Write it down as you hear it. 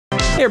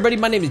Hey everybody,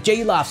 my name is Jay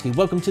Ulofsky.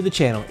 Welcome to the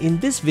channel. In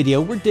this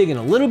video, we're digging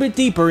a little bit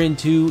deeper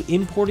into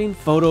importing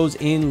photos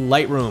in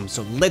Lightroom.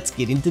 So let's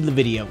get into the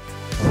video.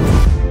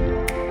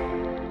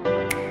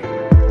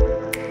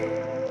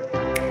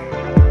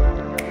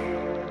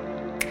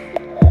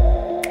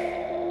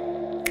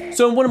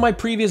 So in one of my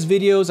previous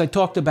videos, I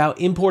talked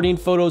about importing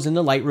photos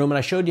into Lightroom, and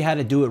I showed you how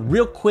to do it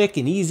real quick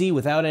and easy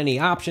without any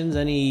options,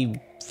 any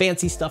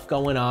fancy stuff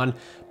going on.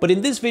 But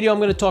in this video, I'm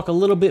going to talk a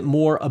little bit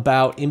more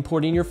about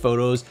importing your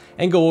photos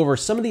and go over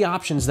some of the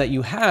options that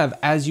you have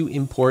as you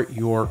import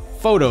your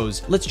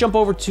photos. Let's jump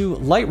over to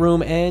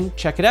Lightroom and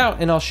check it out,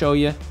 and I'll show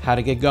you how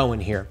to get going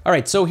here. All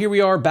right, so here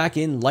we are back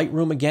in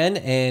Lightroom again,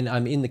 and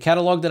I'm in the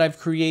catalog that I've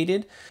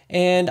created,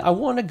 and I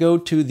want to go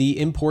to the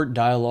import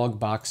dialog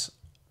box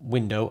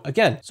window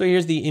again. So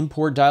here's the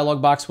import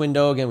dialog box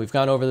window. Again, we've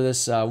gone over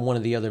this one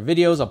of the other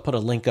videos. I'll put a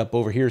link up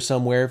over here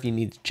somewhere if you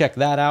need to check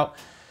that out.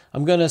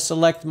 I'm going to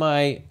select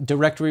my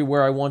directory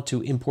where I want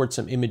to import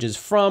some images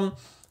from.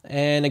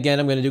 And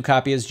again, I'm going to do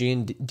copy as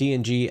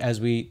DNG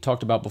as we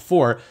talked about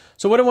before.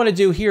 So what I want to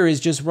do here is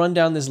just run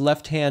down this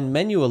left-hand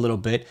menu a little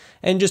bit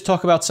and just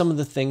talk about some of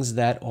the things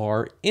that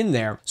are in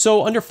there.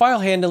 So under file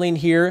handling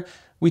here,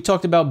 we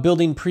talked about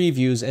building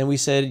previews, and we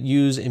said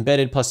use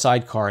embedded plus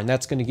sidecar, and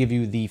that's going to give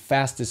you the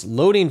fastest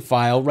loading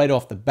file right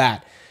off the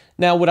bat.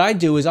 Now what I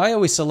do is I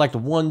always select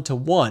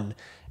 1:1.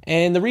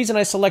 And the reason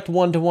I select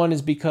 1:1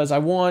 is because I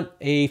want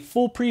a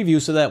full preview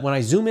so that when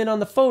I zoom in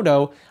on the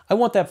photo, I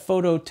want that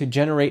photo to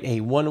generate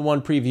a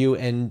 1:1 preview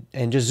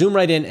and just zoom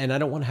right in, and I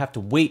don't want to have to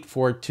wait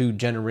for it to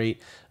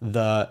generate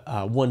the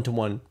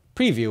 1:1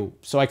 preview,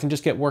 so I can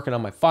just get working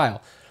on my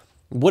file.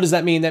 What does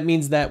that mean? That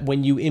means that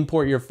when you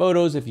import your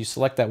photos, if you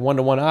select that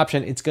 1:1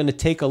 option, it's going to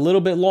take a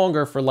little bit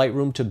longer for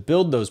Lightroom to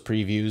build those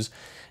previews,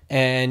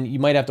 and you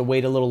might have to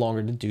wait a little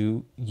longer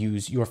to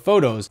use your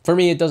photos. For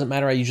me, it doesn't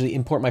matter. I usually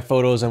import my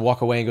photos and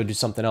walk away and go do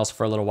something else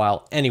for a little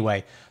while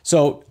anyway.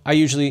 So I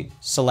usually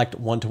select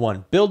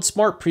 1:1. Build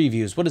smart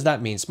previews. What does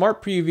that mean?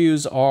 Smart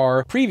previews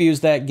are previews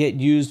that get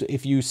used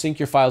if you sync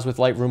your files with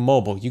Lightroom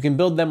Mobile. You can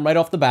build them right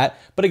off the bat,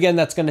 but again,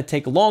 that's going to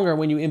take longer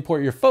when you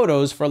import your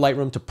photos for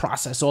Lightroom to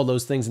process all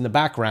those things in the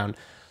background.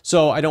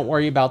 So I don't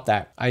worry about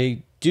that.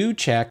 I do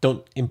check,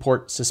 don't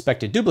import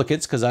suspected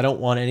duplicates because I don't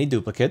want any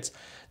duplicates.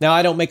 Now,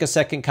 I don't make a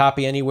second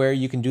copy anywhere.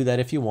 You can do that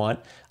if you want.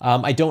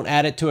 I don't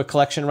add it to a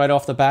collection right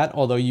off the bat,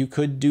 although you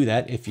could do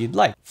that if you'd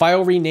like.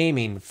 File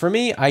renaming. For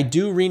me, I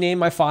do rename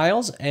my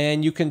files,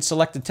 and you can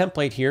select a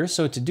template here.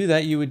 So to do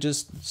that, you would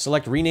just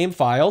select rename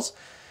files,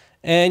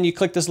 and you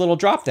click this little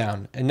drop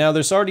down. And now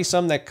there's already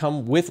some that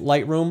come with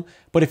Lightroom,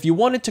 but if you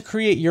wanted to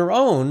create your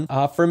own,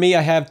 for me,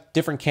 I have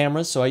different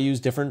cameras, so I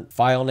use different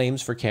file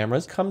names for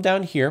cameras. Come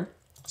down here,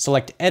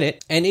 select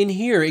edit, and in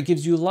here it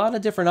gives you a lot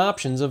of different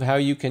options of how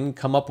you can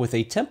come up with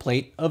a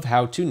template of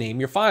how to name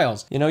your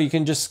files. You know, you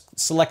can just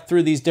select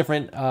through these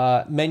different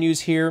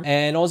menus here,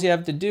 and all you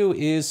have to do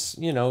is,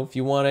 you know, if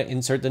you want to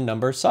insert the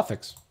number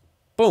suffix,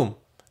 boom.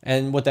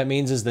 And what that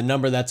means is the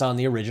number that's on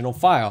the original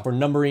file. For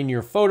numbering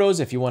your photos,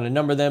 if you want to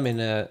number them in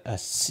a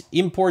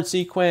import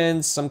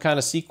sequence, some kind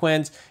of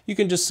sequence, you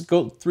can just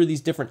go through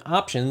these different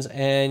options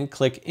and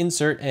click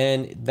insert,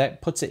 and that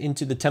puts it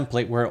into the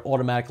template where it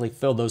automatically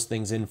fill those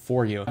things in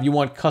for you. If you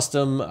want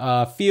custom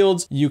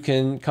fields, you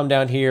can come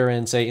down here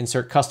and say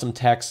insert custom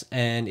text,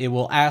 and it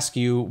will ask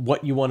you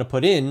what you want to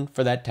put in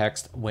for that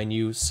text when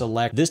you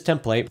select this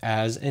template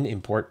as an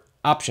import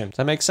option. Does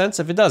that make sense?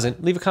 If it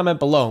doesn't, leave a comment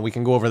below and we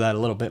can go over that a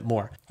little bit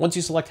more. Once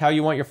you select how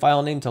you want your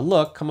file name to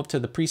look, come up to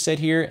the preset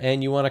here,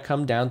 and you want to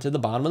come down to the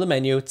bottom of the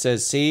menu. It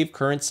says save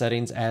current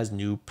settings as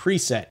new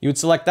preset. You would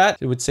select that.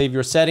 It would save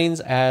your settings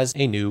as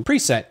a new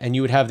preset, and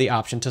you would have the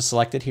option to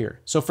select it here.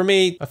 So for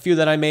me, a few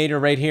that I made are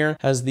right here.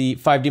 Has the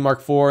 5D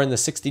Mark IV and the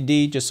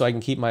 60D, just so I can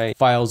keep my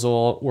files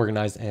all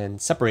organized and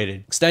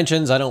separated.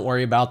 Extensions, I don't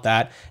worry about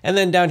that. And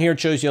then down here, it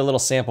shows you a little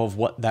sample of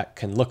what that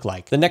can look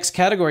like. The next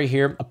category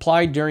here,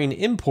 applied during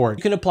import.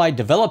 You can apply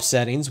develop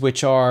settings,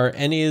 which are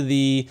any of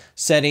the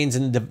settings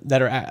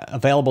that are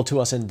available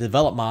to us in the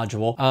develop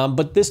module.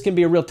 But this can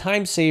be a real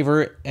time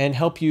saver and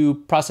help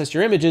you process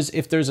your images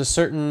if there's a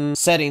certain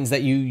settings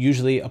that you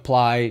usually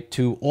apply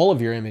to all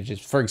of your images.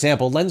 For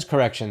example, lens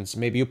corrections,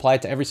 maybe you apply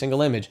it to every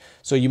single image.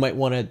 So you might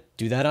want to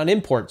do that on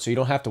import so you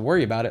don't have to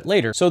worry about it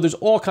later. So there's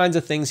all kinds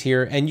of things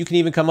here, and you can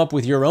even come up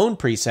with your own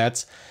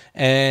presets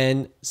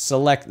and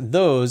select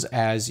those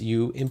as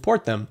you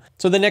import them.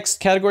 So the next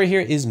category here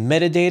is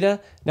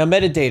metadata. Now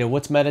metadata,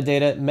 what's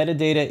metadata?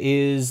 Metadata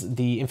is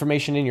the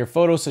information in your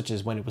photo, such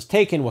as when it was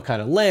taken, what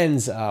kind of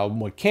lens,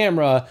 what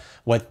camera,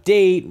 what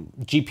date,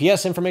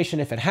 GPS information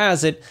if it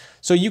has it.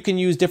 So you can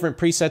use different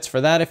presets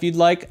for that if you'd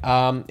like.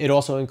 It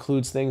also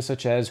includes things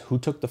such as who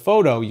took the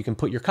photo. You can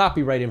put your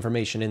copyright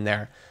information in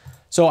there.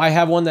 So I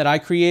have one that I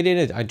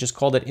created. I just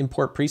called it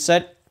import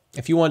preset.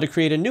 If you wanted to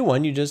create a new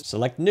one, you just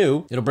select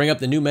new. It'll bring up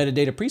the new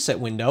metadata preset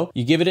window.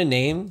 You give it a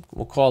name.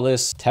 We'll call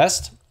this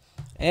test.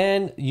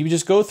 And you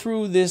just go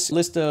through this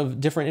list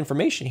of different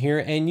information here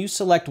and you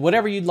select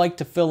whatever you'd like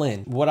to fill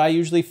in. What I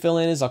usually fill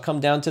in is I'll come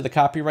down to the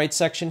copyright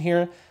section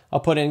here. I'll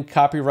put in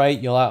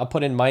copyright, I'll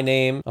put in my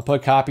name, I'll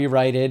put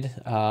copyrighted.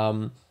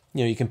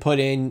 You know, you can put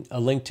in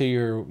a link to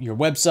your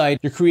website,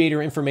 your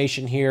creator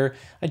information here.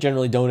 I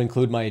generally don't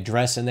include my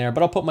address in there,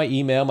 but I'll put my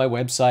email, my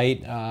website,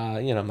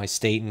 you know, my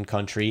state and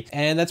country.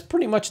 And that's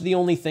pretty much the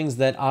only things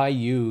that I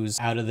use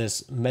out of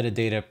this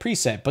metadata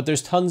preset. But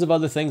there's tons of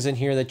other things in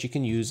here that you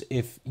can use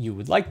if you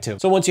would like to.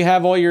 So once you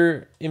have all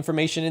your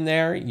information in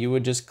there, you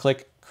would just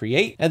click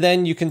create, and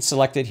then you can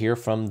select it here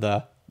from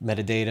the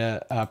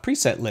metadata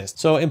preset list.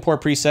 So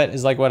import preset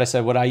is like what I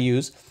said, what I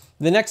use.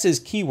 The next is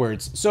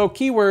keywords. So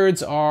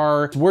keywords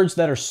are words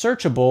that are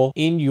searchable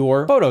in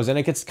your photos, and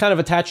it gets kind of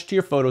attached to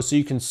your photos, so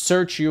you can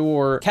search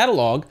your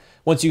catalog.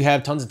 Once you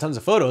have tons and tons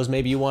of photos,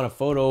 maybe you want a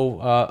photo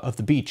of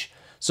the beach.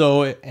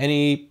 So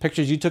any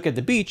pictures you took at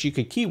the beach, you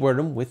could keyword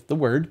them with the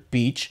word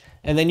beach,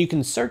 and then you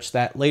can search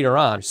that later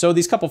on. So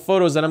these couple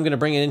photos that I'm gonna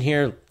bring in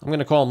here, I'm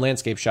gonna call them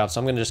landscape shots.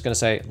 So I'm just gonna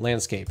say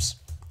landscapes,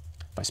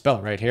 if I spell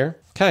it right here.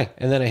 Okay,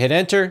 and then I hit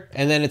enter,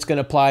 and then it's gonna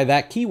apply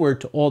that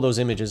keyword to all those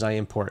images I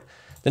import.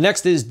 The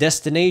next is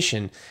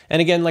destination. And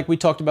again, like we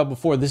talked about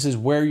before, this is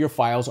where your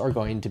files are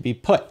going to be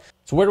put.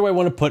 So where do I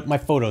want to put my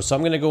photos? So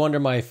I'm going to go under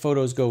my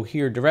Photos Go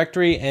Here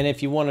directory. And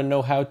if you want to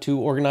know how to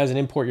organize and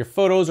import your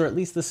photos, or at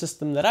least the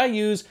system that I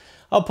use,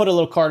 I'll put a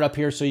little card up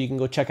here so you can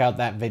go check out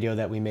that video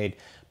that we made.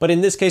 But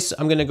in this case,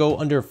 I'm going to go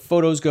under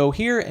Photos Go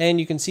Here, and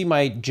you can see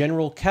my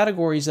general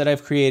categories that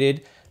I've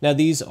created. Now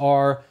these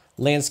are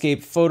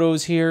landscape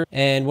photos here,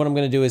 and what I'm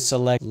going to do is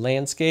select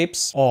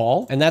landscapes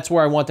all, and that's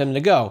where I want them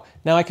to go.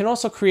 Now I can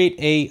also create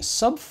a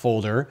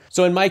subfolder.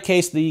 So in my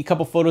case, the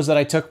couple photos that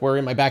I took were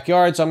in my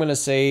backyard, so I'm going to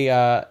say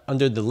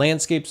under the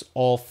landscapes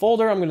all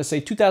folder, I'm going to say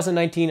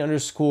 2019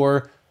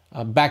 underscore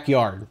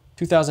backyard,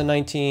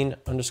 2019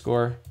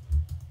 underscore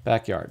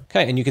backyard.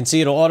 Okay, and you can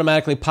see it'll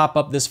automatically pop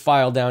up this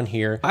file down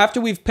here. After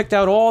we've picked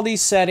out all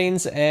these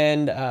settings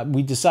and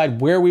we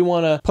decide where we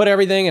want to put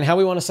everything and how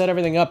we want to set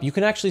everything up, you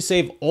can actually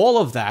save all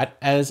of that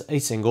as a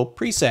single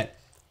preset.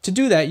 To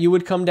do that, you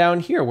would come down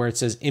here where it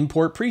says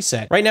import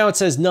preset. Right now it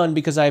says none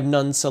because I have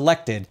none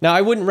selected. Now I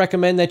wouldn't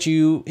recommend that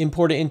you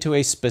import it into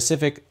a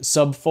specific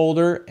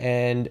subfolder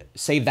and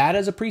save that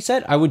as a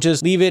preset. I would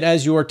just leave it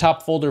as your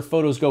top folder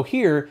Photos Go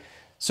Here,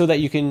 so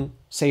that you can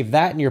save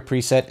that in your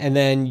preset and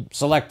then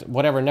select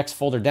whatever next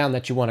folder down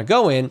that you want to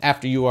go in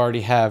after you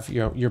already have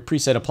your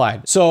preset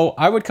applied. So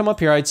I would come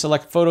up here, I'd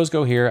select Photos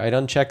Go Here, I'd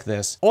uncheck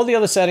this. All the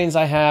other settings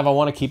I have, I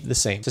want to keep the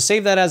same. To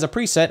save that as a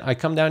preset, I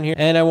come down here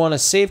and I want to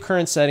save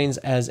current settings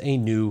as a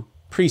new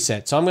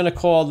preset. So I'm going to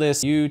call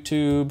this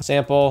YouTube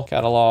sample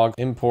catalog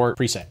import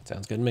preset.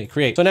 Sounds good to me.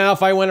 Create. So now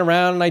if I went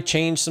around and I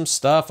changed some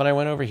stuff and I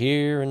went over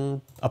here and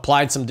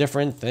applied some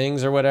different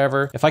things or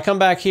whatever, if I come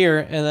back here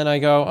and then I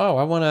go, oh,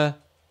 I want to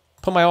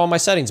put all my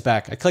settings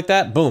back. I click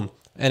that, boom,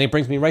 and it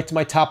brings me right to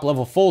my top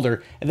level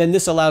folder. And then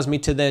this allows me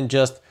to then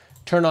just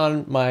turn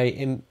on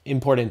my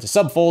import into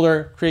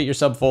subfolder, create your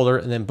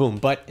subfolder, and then boom.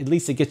 But at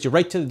least it gets you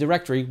right to the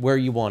directory where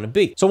you want to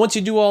be. So once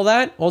you do all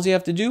that, all you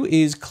have to do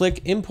is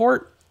click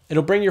import.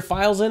 It'll bring your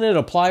files in,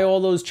 it'll apply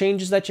all those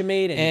changes that you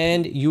made,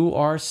 and you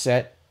are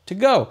set to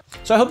go.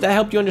 So I hope that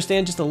helped you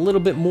understand just a little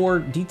bit more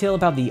detail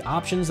about the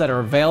options that are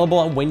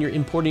available when you're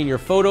importing your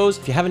photos.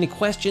 If you have any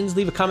questions,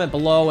 leave a comment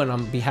below and I'll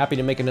be happy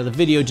to make another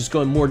video just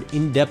going more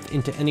in depth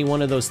into any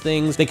one of those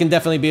things. They can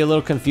definitely be a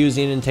little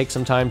confusing and take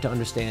some time to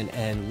understand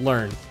and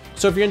learn.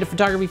 So if you're into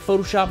photography,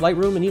 Photoshop,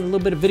 Lightroom, and even a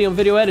little bit of video and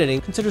video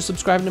editing, consider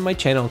subscribing to my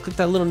channel and click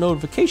that little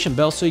notification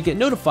bell so you get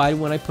notified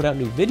when I put out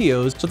new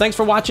videos. So thanks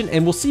for watching,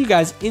 and we'll see you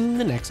guys in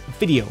the next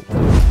video.